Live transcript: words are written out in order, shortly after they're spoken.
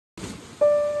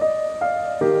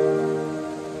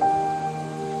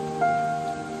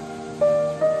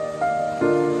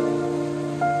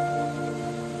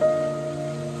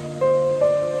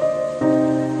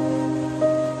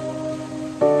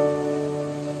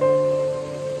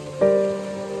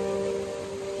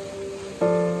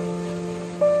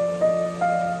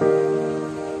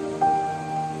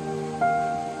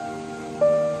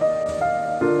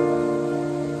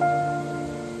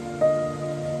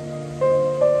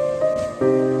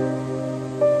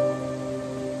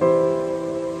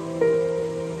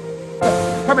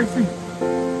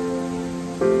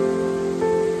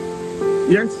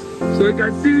you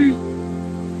can see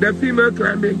the female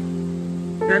climbing,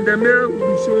 and the male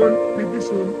will be shown pretty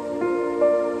soon.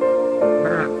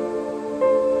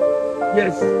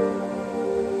 Yes.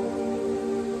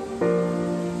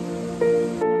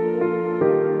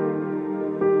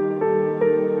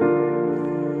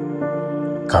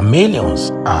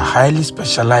 Chameleons are highly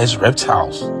specialized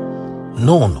reptiles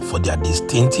known for their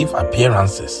distinctive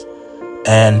appearances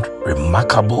and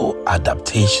remarkable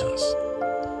adaptations.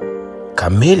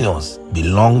 Chameleons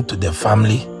belong to the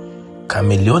family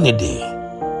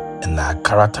Chameleonidae and are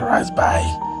characterized by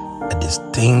a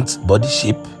distinct body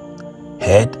shape,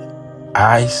 head,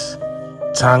 eyes,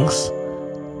 tongues,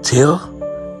 tail,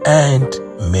 and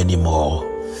many more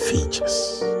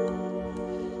features.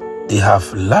 They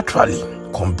have laterally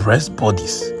compressed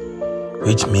bodies,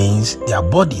 which means their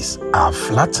bodies are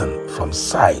flattened from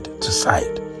side to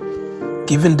side,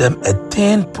 giving them a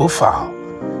thin profile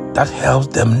that helps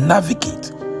them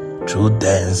navigate through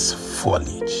dense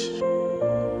foliage.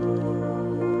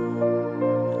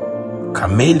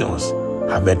 Chameleons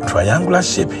have a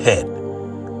triangular-shaped head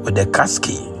with a casque,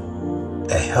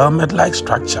 a helmet-like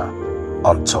structure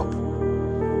on top.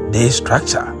 This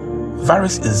structure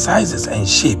varies in sizes and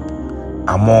shape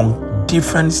among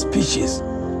different species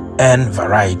and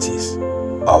varieties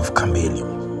of chameleons.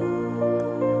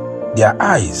 Their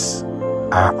eyes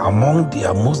are among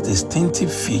their most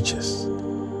distinctive features.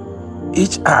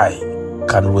 Each eye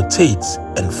can rotate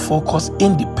and focus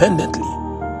independently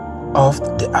of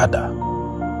the other,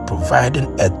 providing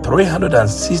a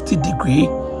 360-degree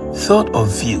field of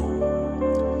view.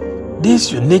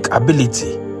 This unique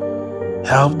ability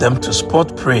helps them to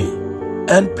spot prey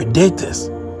and predators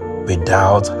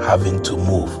without having to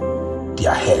move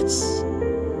their heads.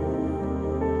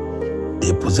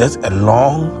 They possess a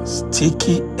long,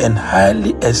 sticky, and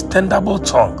highly extendable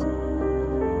tongue,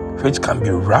 which can be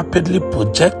rapidly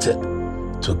projected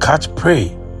to catch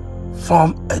prey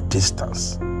from a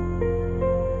distance.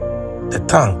 The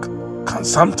tongue can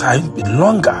sometimes be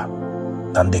longer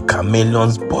than the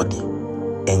chameleon's body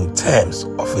in terms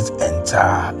of its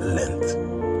entire length.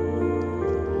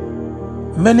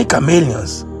 Many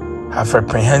chameleons have a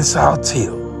prehensile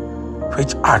tail,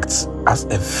 which acts as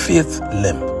a fifth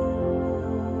limb.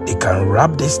 They can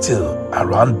wrap this tail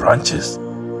around branches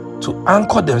to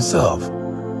anchor themselves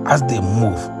as they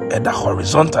move either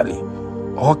horizontally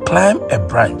or climb a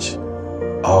branch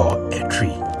or a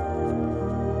tree.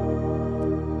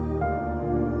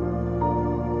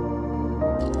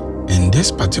 In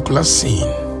this particular scene,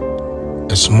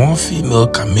 a small female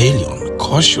chameleon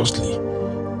cautiously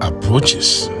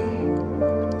approaches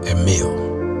a male,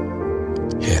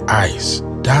 her eyes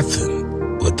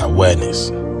darting with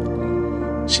awareness.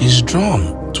 She is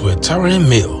drawn to a towering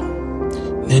male,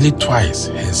 nearly twice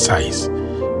her size,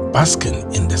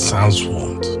 basking in the sun's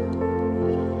warmth.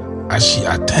 As she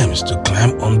attempts to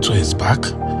climb onto his back,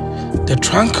 the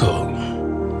tranquil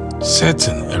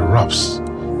setting erupts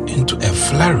into a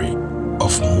flurry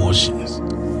of motions.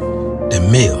 The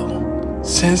male,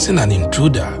 sensing an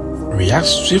intruder,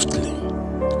 reacts swiftly.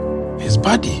 His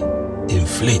body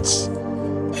inflates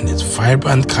and its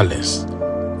vibrant colors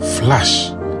flash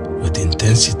with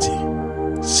intensity,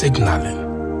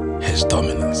 signaling his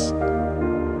dominance.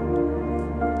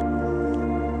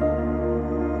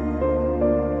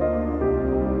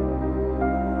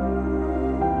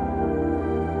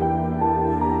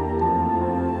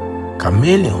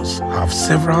 Chameleons have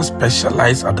several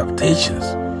specialized adaptations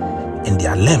in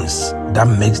their limbs that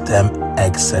makes them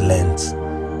excellent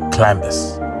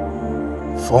climbers.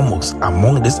 Foremost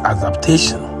among this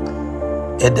adaptation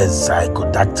is the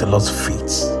zygodactylus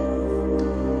feet.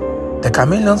 The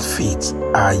chameleon's feet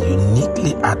are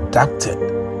uniquely adapted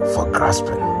for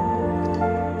grasping.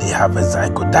 They have a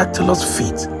zygodactylus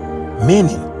feet,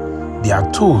 meaning their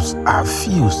toes are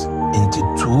fused into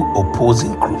two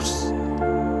opposing grooves.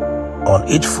 On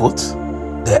each foot,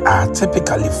 there are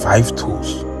typically 5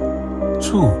 toes,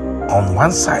 2 on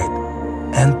one side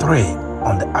and 3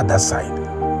 on the other side.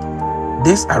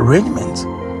 This arrangement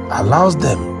allows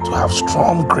them to have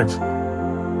strong grip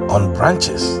on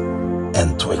branches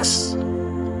and twigs.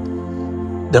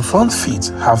 The front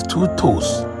feet have 2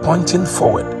 toes pointing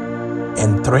forward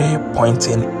and 3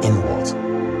 pointing inward,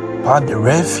 while the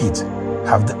rear feet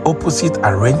have the opposite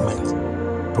arrangement,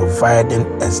 providing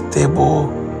a stable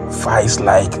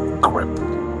vice-like grip.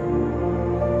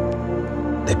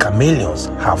 The chameleons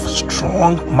have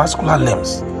strong muscular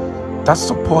limbs that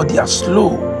support their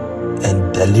slow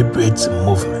and deliberate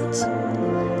movement.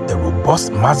 The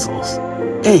robust muscles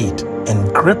aid in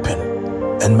gripping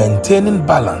and maintaining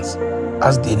balance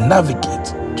as they navigate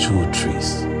through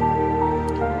trees.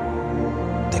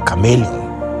 The chameleon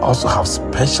also have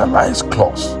specialized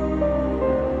claws.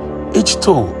 Each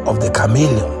toe of the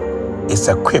chameleon is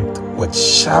equipped with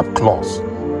sharp claws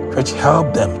which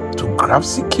help them to grab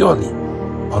securely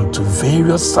onto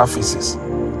various surfaces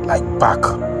like bark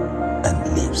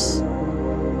and leaves.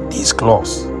 These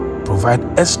claws provide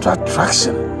extra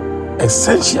traction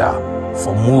essential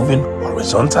for moving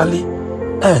horizontally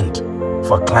and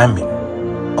for climbing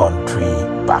on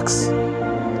tree barks.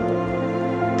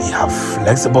 They have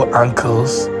flexible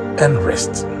ankles and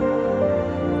wrists.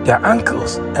 Their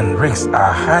ankles and wrists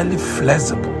are highly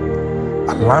flexible,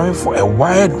 allowing for a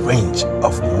wide range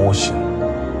of motion.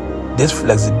 This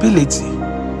flexibility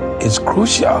is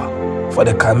crucial for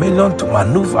the chameleon to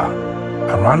maneuver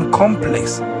around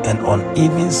complex and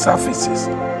uneven surfaces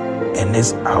in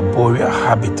its arboreal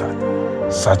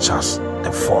habitat, such as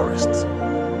the forest.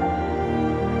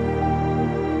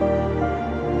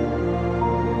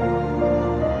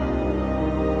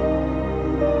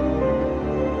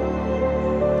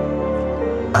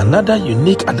 Another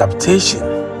unique adaptation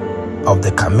of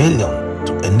the chameleon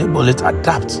to enable it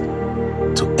adapt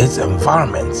to its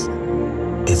environment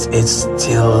is its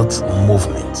tilt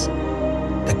movement.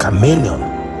 The chameleon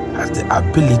has the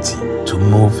ability to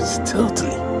move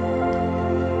stiltly.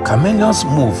 Chameleons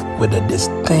move with a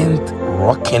distinct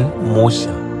rocking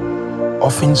motion,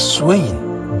 often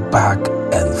swaying back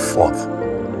and forth.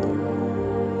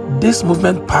 This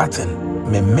movement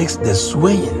pattern mimics the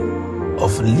swaying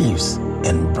of leaves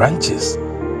and branches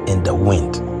in the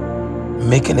wind,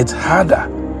 making it harder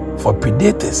for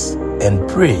predators and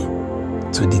prey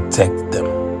to detect them.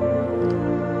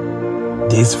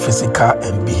 These physical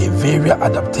and behavioral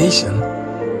adaptations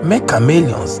make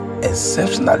chameleons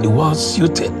exceptionally well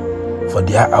suited for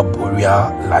their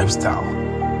arboreal lifestyle,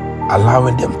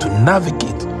 allowing them to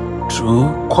navigate through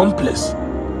complex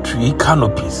tree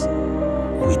canopies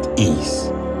with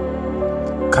ease.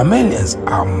 Chameleons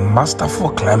are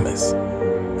masterful climbers,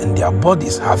 and their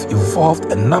bodies have evolved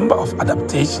a number of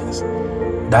adaptations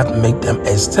that make them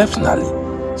exceptionally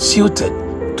suited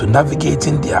to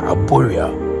navigating their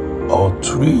arboreal or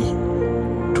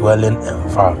tree-dwelling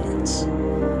environments.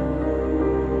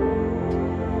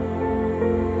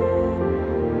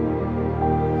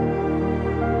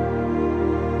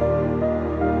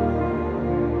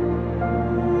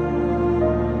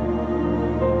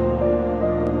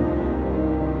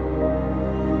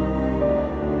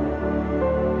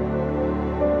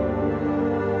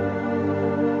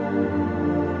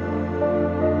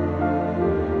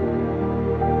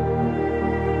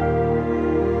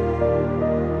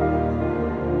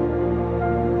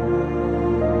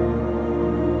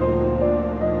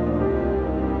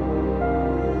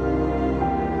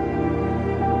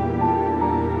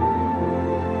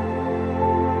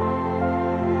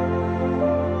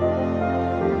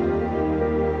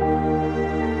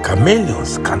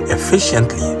 Chameleons can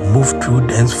efficiently move through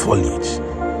dense foliage,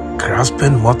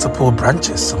 grasping multiple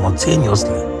branches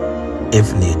simultaneously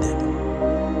if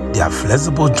needed. Their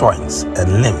flexible joints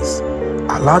and limbs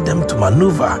allow them to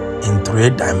maneuver in 3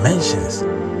 dimensions,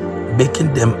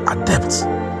 making them adept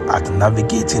at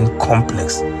navigating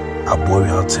complex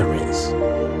arboreal terrains.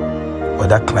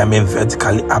 Whether climbing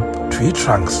vertically up tree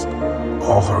trunks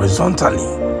or horizontally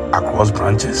across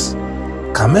branches,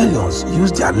 chameleons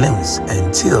use their limbs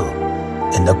and tail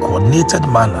in a coordinated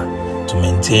manner to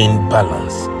maintain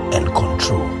balance and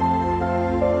control.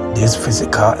 These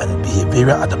physical and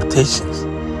behavioral adaptations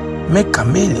make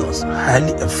chameleons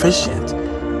highly efficient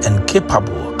and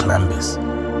capable climbers,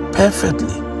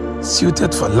 perfectly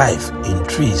suited for life in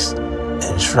trees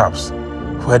and shrubs,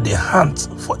 where they hunt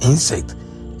for insects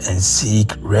and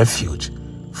seek refuge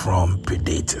from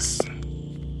predators.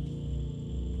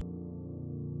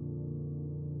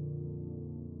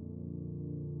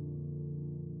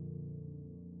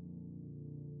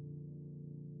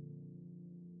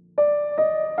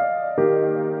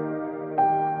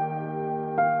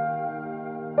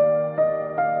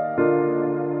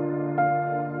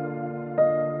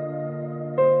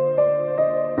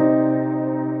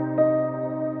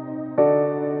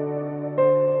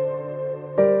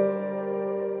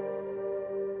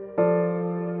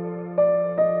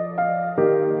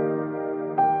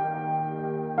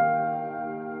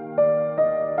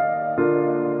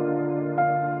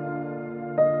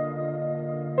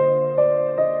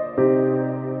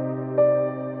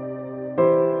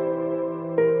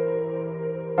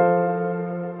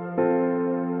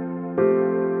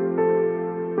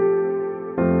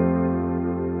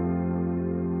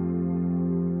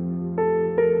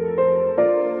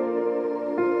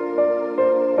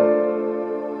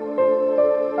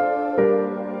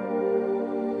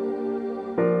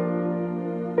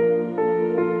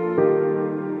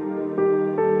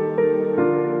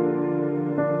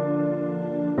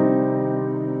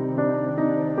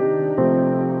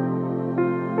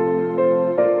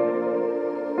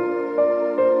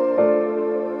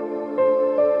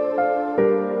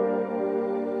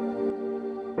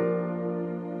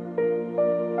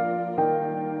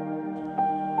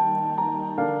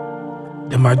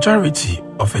 The majority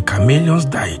of a chameleon's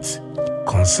diet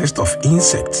consists of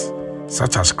insects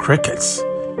such as crickets,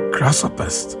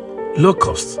 grasshoppers,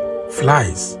 locusts,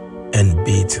 flies, and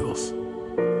beetles.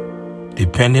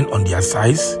 Depending on their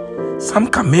size,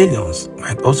 some chameleons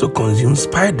might also consume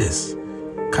spiders,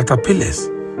 caterpillars,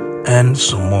 and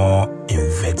small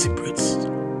invertebrates.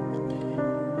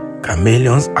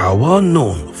 Chameleons are well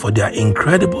known for their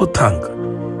incredible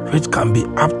tongue, which can be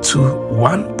up to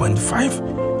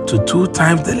 1.5 to 2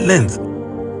 times the length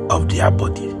of their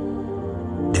body.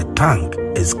 The tongue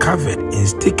is covered in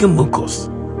sticky mucus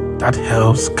that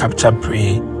helps capture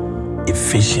prey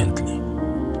efficiently.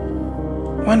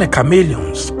 When a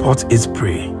chameleon spots its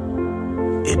prey,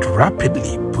 it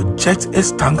rapidly projects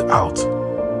its tongue out,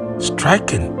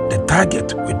 striking the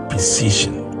target with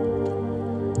precision.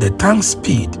 The tongue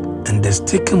speed and the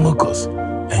sticky mucus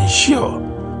ensure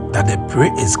that the prey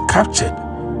is captured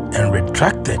and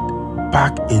retracted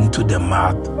back into the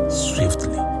mouth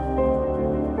swiftly.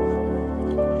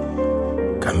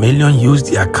 Chameleons use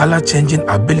their color-changing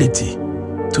ability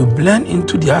to blend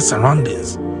into their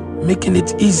surroundings, making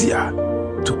it easier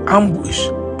to ambush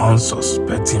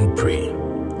unsuspecting prey.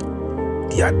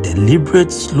 Their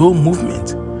deliberate, slow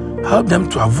movement help them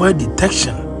to avoid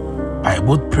detection by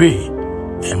both prey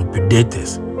and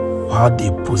predators while they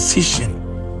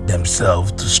position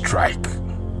themselves to strike.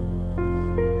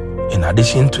 In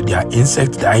addition to their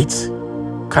insect diet,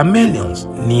 chameleons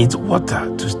need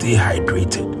water to stay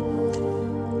hydrated.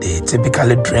 They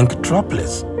typically drink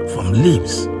droplets from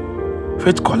leaves,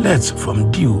 which collects from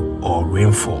dew or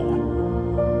rainfall.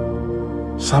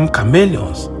 Some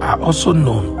chameleons are also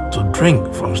known to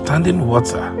drink from standing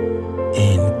water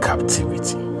in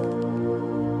captivity.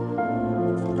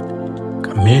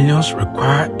 Chameleons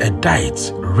require a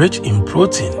diet rich in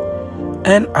protein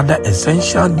and other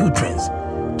essential nutrients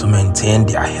to maintain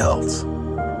their health.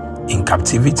 In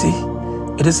captivity,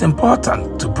 it is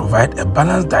important to provide a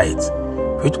balanced diet,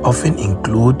 which often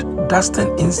include dusting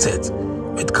insects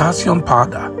with calcium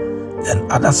powder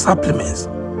and other supplements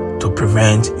to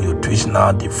prevent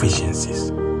nutritional deficiencies.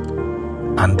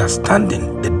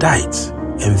 Understanding the diet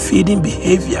and feeding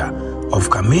behavior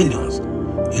of chameleons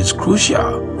is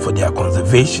crucial for their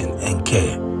conservation and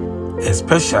care,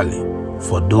 especially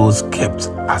for those kept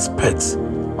as pets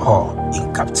or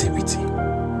in captivity.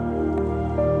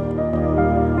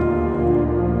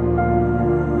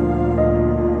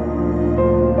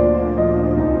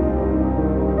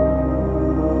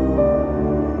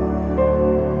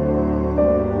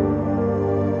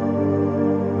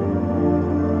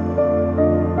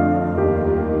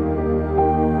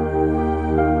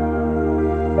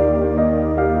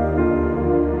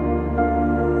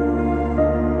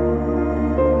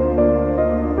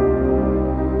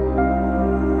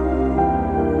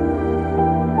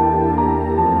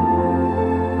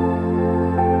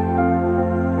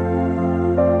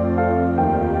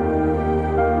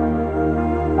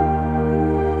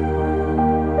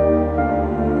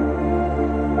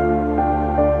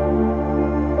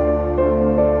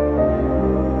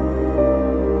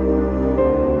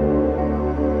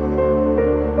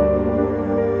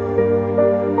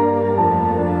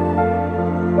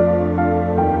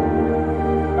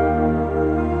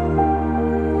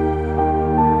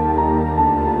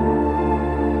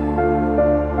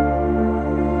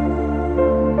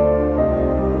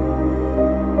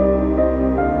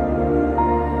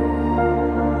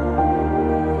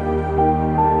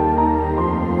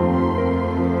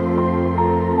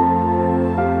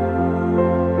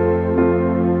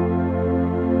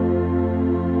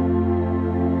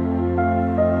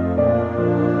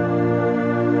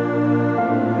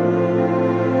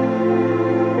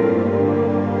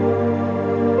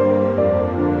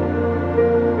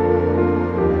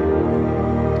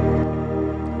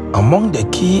 Among the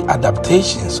key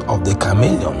adaptations of the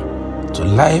chameleon to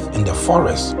life in the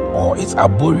forest or its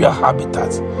arboreal habitat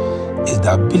is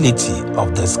the ability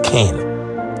of the skin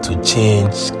to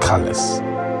change colors.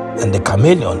 And the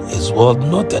chameleon is well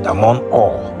noted among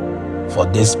all for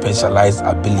this specialized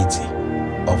ability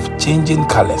of changing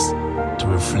colors to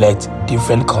reflect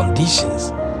different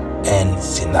conditions and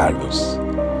scenarios.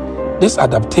 This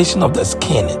adaptation of the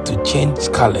skin to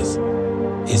change colors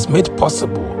is made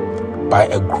possible by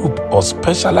a group of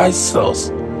specialized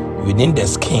cells within the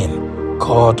skin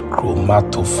called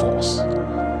chromatophores.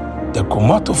 The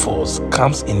chromatophores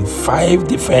comes in 5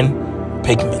 different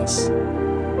pigments.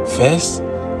 First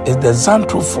is the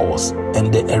xanthophores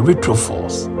and the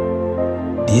erythrophores.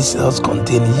 These cells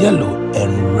contain yellow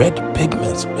and red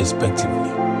pigments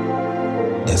respectively.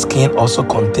 The skin also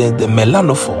contains the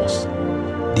melanophores.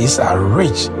 These are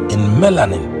rich in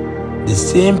melanin the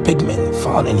same pigment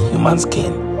found in human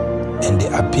skin, and they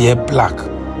appear black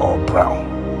or brown.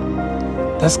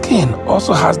 The skin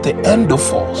also has the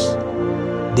endophores.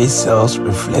 These cells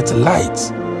reflect light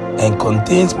and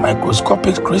contains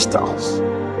microscopic crystals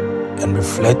and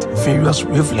reflect various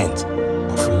wavelengths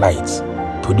of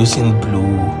light, producing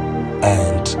blue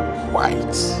and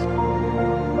white.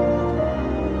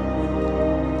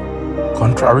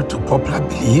 Contrary to popular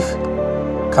belief,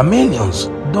 chameleons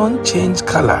don't change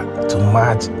color to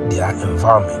match their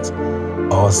environment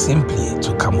or simply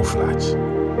to camouflage.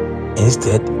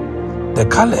 Instead, the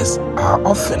colors are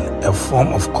often a form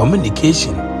of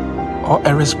communication or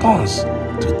a response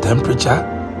to temperature,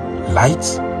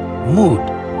 light, mood,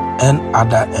 and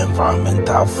other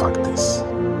environmental factors.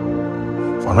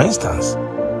 For instance,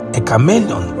 a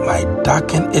chameleon might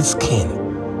darken its skin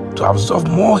to absorb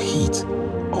more heat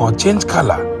or change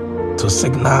color to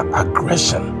signal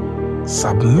aggression,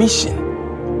 submission,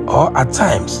 or at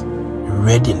times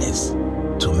readiness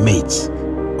to mate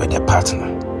with a partner.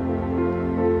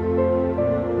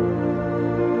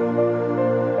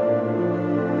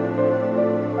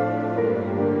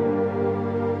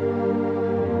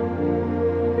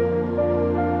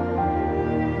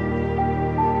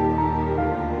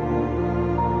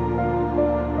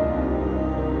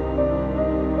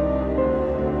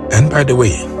 And by the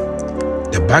way,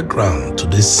 the background to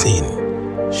this scene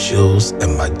shows a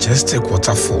majestic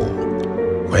waterfall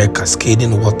where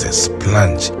cascading waters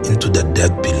plunge into the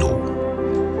depth below.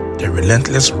 The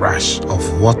relentless rush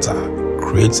of water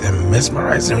creates a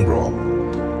mesmerizing roar,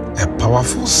 a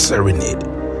powerful serenade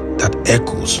that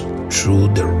echoes through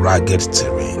the rugged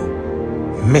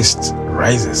terrain. Mist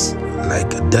rises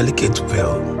like a delicate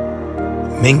veil,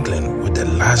 mingling with the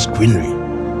lush greenery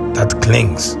that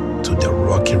clings to the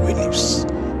rocky reliefs,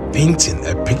 painting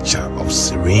a picture of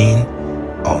serene,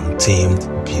 untamed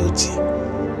beauty.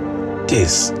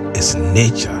 This is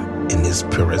nature in its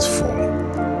purest form,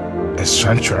 a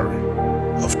sanctuary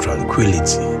of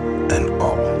tranquility and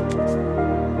awe.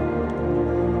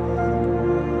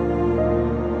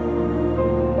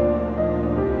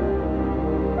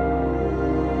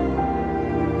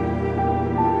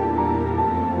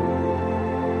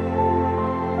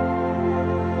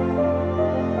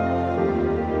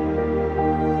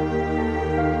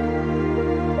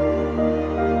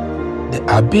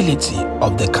 The ability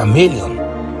of the chameleon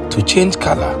to change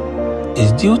color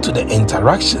is due to the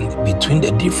interaction between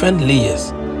the different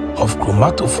layers of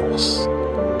chromatophores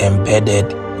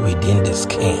embedded within the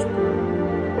skin.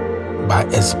 By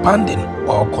expanding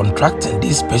or contracting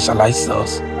these specialized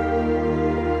cells,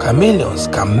 chameleons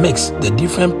can mix the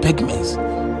different pigments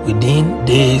within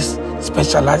these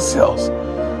specialized cells,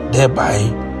 thereby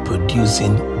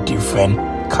producing different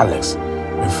colors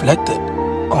reflected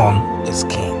on the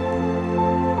skin.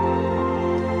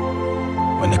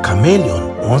 When a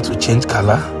chameleon wants to change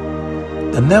color,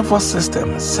 the nervous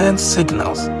system sends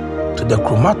signals to the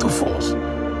chromatophores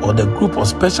or the group of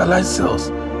specialized cells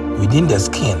within the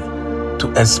skin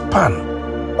to expand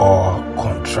or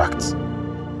contract.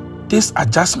 This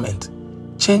adjustment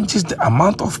changes the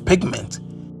amount of pigment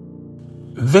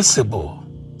visible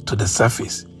to the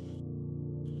surface,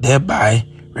 thereby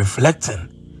reflecting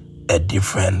a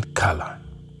different color.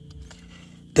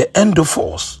 The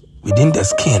endophores within the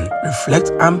skin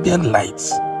reflect ambient light.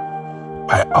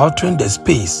 By altering the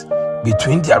space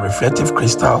between their reflective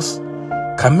crystals,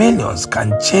 chameleons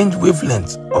can change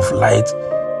wavelengths of light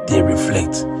they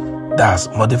reflect, thus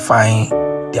modifying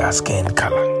their skin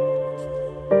color.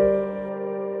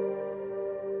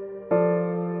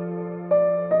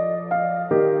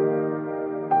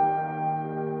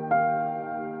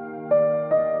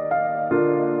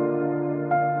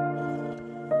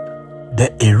 The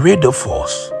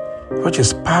iridophores, which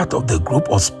is part of the group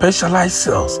of specialized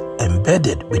cells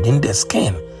embedded within the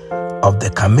skin of the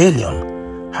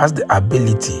chameleon, has the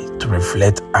ability to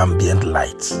reflect ambient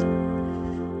light.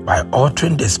 By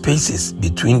altering the spaces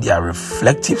between their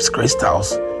reflective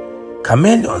crystals,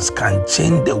 chameleons can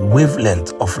change the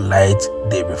wavelength of light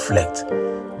they reflect,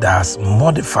 thus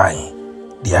modifying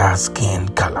their skin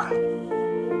color.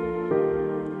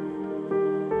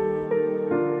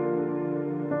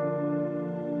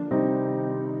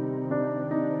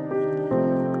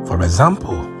 For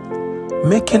example,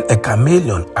 making a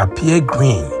chameleon appear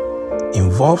green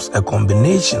involves a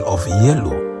combination of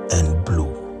yellow and blue.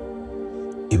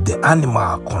 If the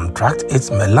animal contracts its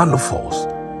melanophores,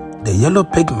 the yellow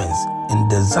pigments in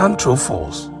the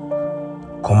xanthophores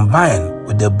combine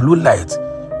with the blue light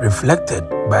reflected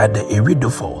by the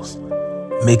iridophores,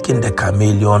 making the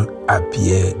chameleon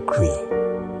appear green.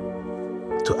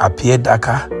 To appear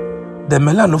darker, The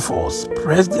melanophores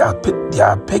press their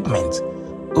pigment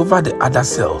over the other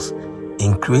cells,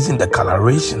 increasing the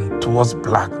coloration towards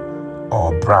black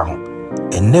or brown,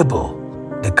 enable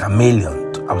the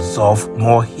chameleon to absorb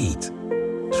more heat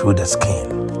through the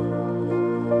skin.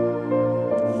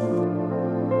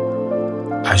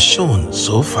 As shown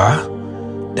so far,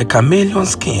 the chameleon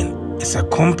skin is a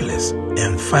complex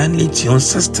and finely tuned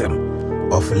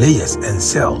system of layers and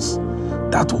cells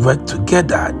that work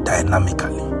together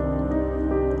dynamically.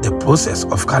 The process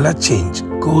of color change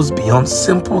goes beyond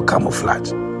simple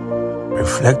camouflage,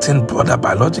 reflecting broader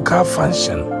biological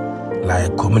function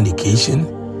like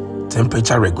communication,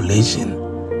 temperature regulation,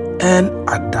 and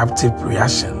adaptive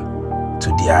reaction to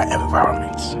their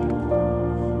environments.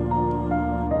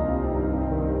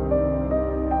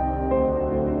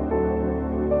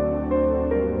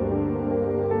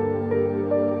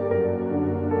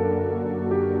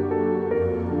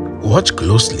 Watch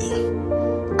closely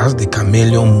as the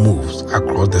chameleon moves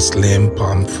across the slim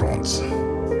palm fronds.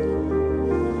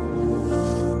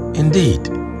 Indeed,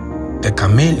 the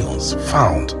chameleons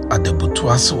found at the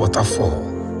Butuasi waterfall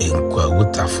in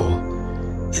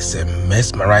Kwewutafo is a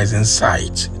mesmerizing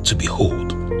sight to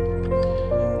behold.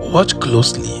 Watch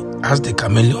closely as the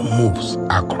chameleon moves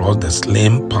across the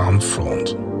slim palm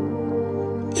frond.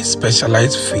 A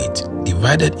specialized feet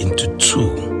divided into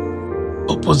two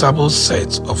opposable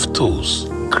sets of toes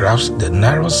grabs the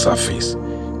narrow surface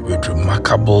with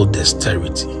remarkable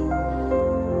dexterity.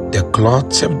 The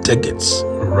claw-tipped digits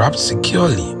wrap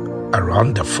securely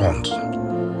around the front,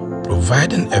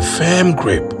 providing a firm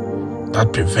grip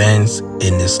that prevents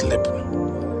any slip.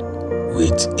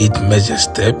 With each measured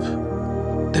step,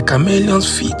 the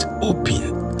chameleon's feet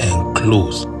open and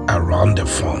close around the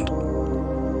front,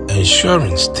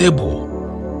 ensuring stable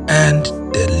and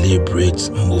deliberate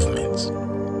movement.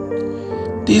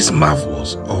 These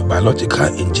marvels of biological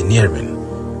engineering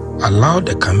allow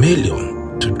the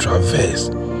chameleon to traverse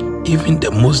even the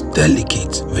most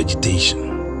delicate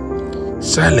vegetation,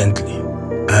 silently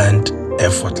and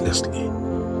effortlessly,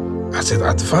 as it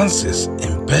advances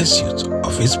in pursuit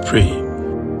of its prey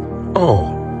or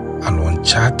an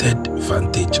uncharted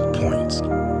vantage point.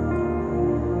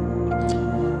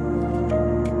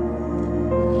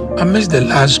 Amidst the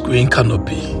large green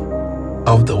canopy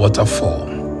of the waterfall,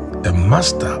 the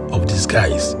master of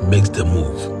disguise makes the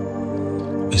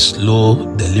move. With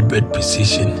slow, deliberate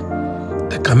precision,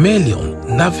 the chameleon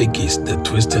navigates the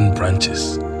twisting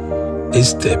branches, each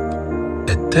step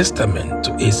a testament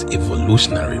to its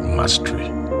evolutionary mastery.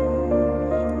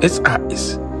 Its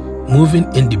eyes, moving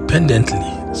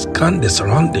independently, scan the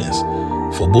surroundings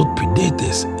for both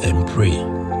predators and prey,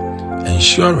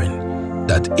 ensuring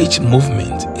that each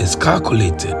movement is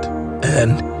calculated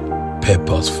and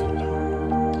purposeful.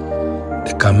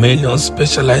 The chameleon's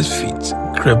specialized feet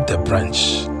grip the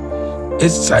branch,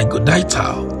 its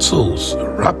zygodytal toes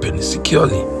wrapping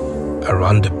securely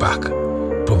around the back,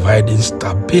 providing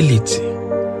stability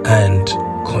and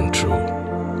control.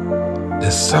 The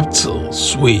subtle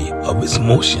sway of its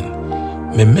motion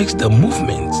mimics the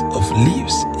movement of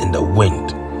leaves in the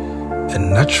wind, a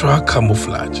natural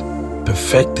camouflage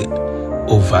perfected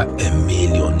over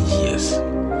 1,000,000 years.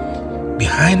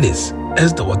 Behind it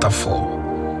is the waterfall,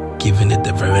 giving it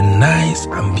the very nice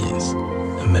ambience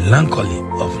and melancholy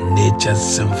of nature's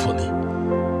symphony.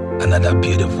 Another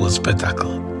beautiful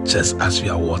spectacle just as we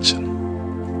are watching.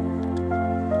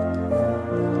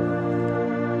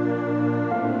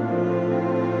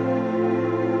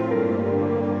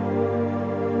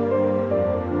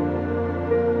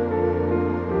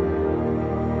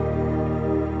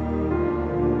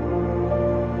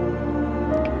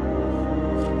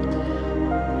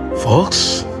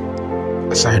 Folks,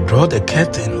 as I draw the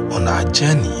curtain on our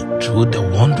journey through the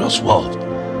wondrous world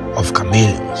of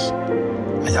chameleons,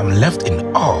 I am left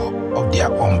in awe of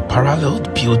their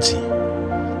unparalleled beauty,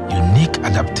 unique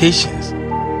adaptations,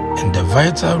 and the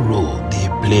vital role they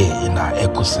play in our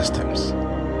ecosystems.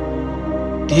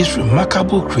 These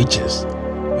remarkable creatures,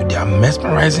 with their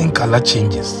mesmerizing color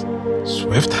changes,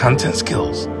 swift hunting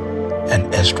skills,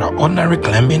 and extraordinary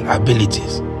climbing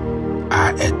abilities,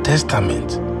 are a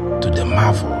testament to the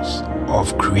marvels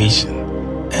of creation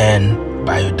and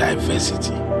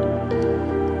biodiversity.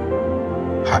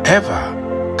 However,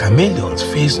 chameleons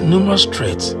face numerous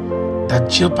threats that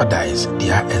jeopardize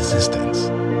their existence: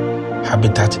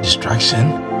 habitat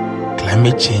destruction,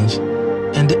 climate change,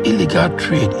 and the illegal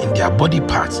trade in their body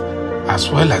parts, as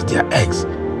well as their eggs,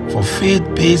 for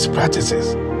faith-based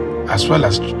practices, as well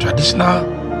as traditional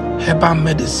herbal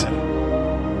medicine,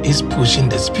 is pushing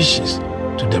the species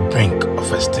to the brink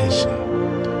of extinction.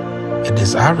 It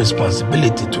is our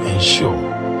responsibility to ensure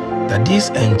that these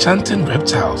enchanting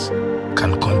reptiles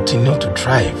can continue to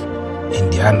thrive in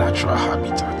their natural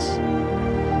habitats.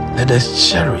 Let us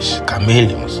cherish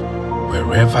chameleons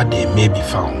wherever they may be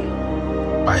found.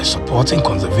 By supporting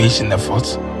conservation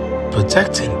efforts,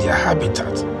 protecting their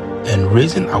habitat, and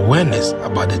raising awareness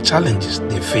about the challenges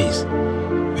they face,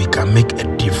 we can make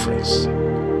a difference.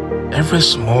 Every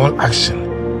small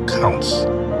action counts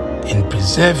in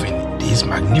preserving these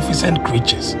magnificent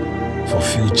creatures for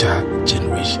future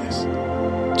generations.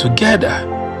 Together,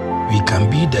 we can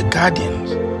be the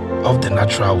guardians of the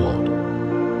natural world,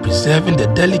 preserving the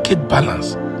delicate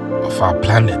balance of our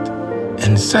planet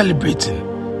and celebrating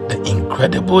the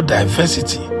incredible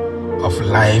diversity of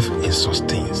life it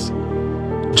sustains.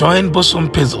 Join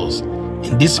Bosompixels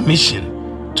in this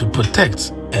mission to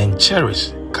protect and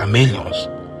cherish chameleons,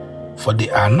 for they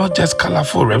are not just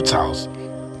colorful reptiles,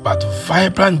 but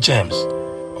vibrant gems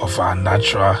of our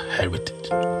natural heritage.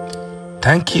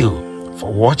 Thank you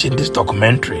for watching this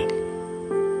documentary.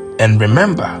 And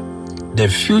remember, the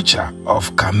future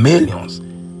of chameleons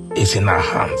is in our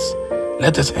hands.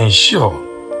 Let us ensure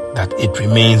that it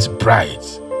remains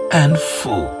bright and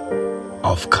full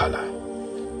of color.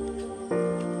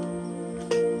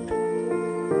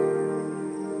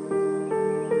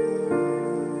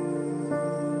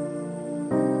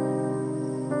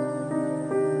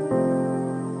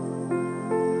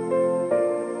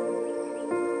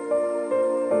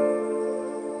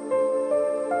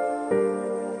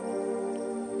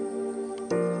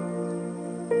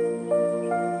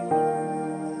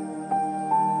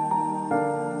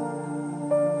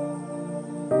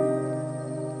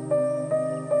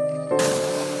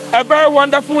 A very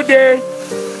wonderful day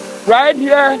right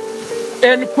here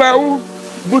in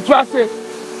Bosompixels.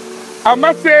 I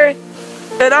must say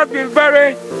it has been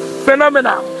very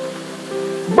phenomenal.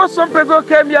 Bosompixels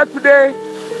came here today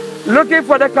looking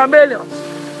for the chameleons,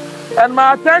 and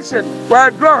my attention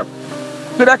was drawn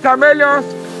to the chameleons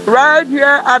right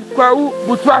here at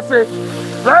Bosompixels,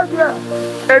 right here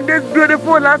in this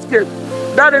beautiful landscape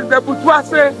that is the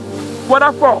Bosompixels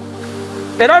waterfall.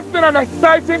 It has been an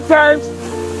exciting time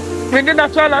in the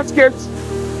natural landscapes,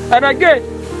 and again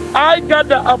I got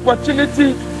the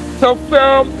opportunity to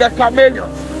film the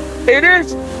chameleons. It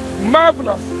is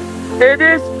marvelous. It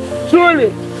is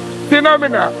truly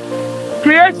phenomenal.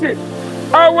 Creation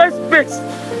always speaks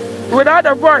without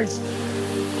a voice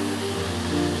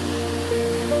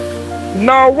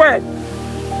nor word,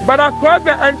 but across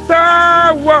the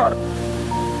entire world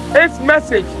its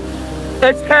message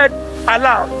is heard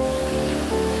aloud.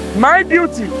 My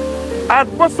duty at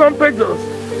Bosompixels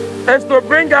is to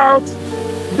bring out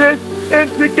this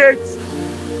intricate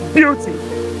beauty.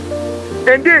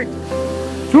 Indeed,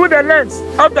 through the lens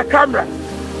of the camera,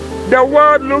 the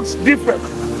world looks different.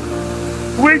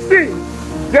 We see,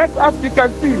 just as you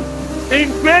can see, in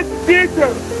great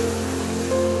detail,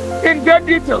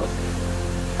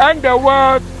 and the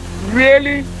world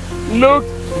really looks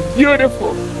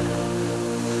beautiful.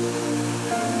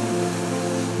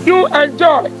 Do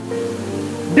enjoy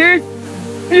this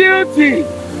beauty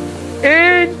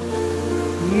in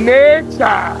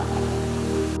nature.